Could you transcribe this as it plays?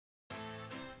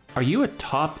Are you a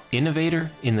top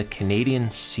innovator in the Canadian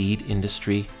seed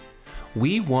industry?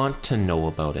 We want to know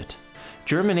about it.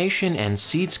 Germination and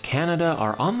Seeds Canada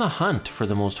are on the hunt for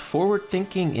the most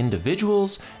forward-thinking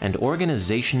individuals and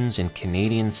organizations in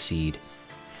Canadian seed.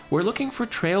 We're looking for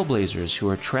trailblazers who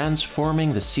are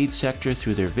transforming the seed sector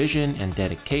through their vision and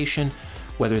dedication,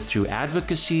 whether through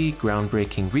advocacy,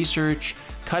 groundbreaking research,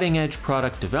 cutting-edge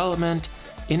product development,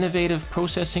 innovative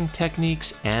processing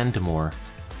techniques, and more.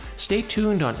 Stay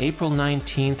tuned on April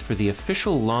 19th for the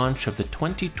official launch of the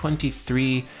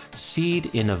 2023 Seed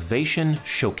Innovation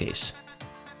Showcase.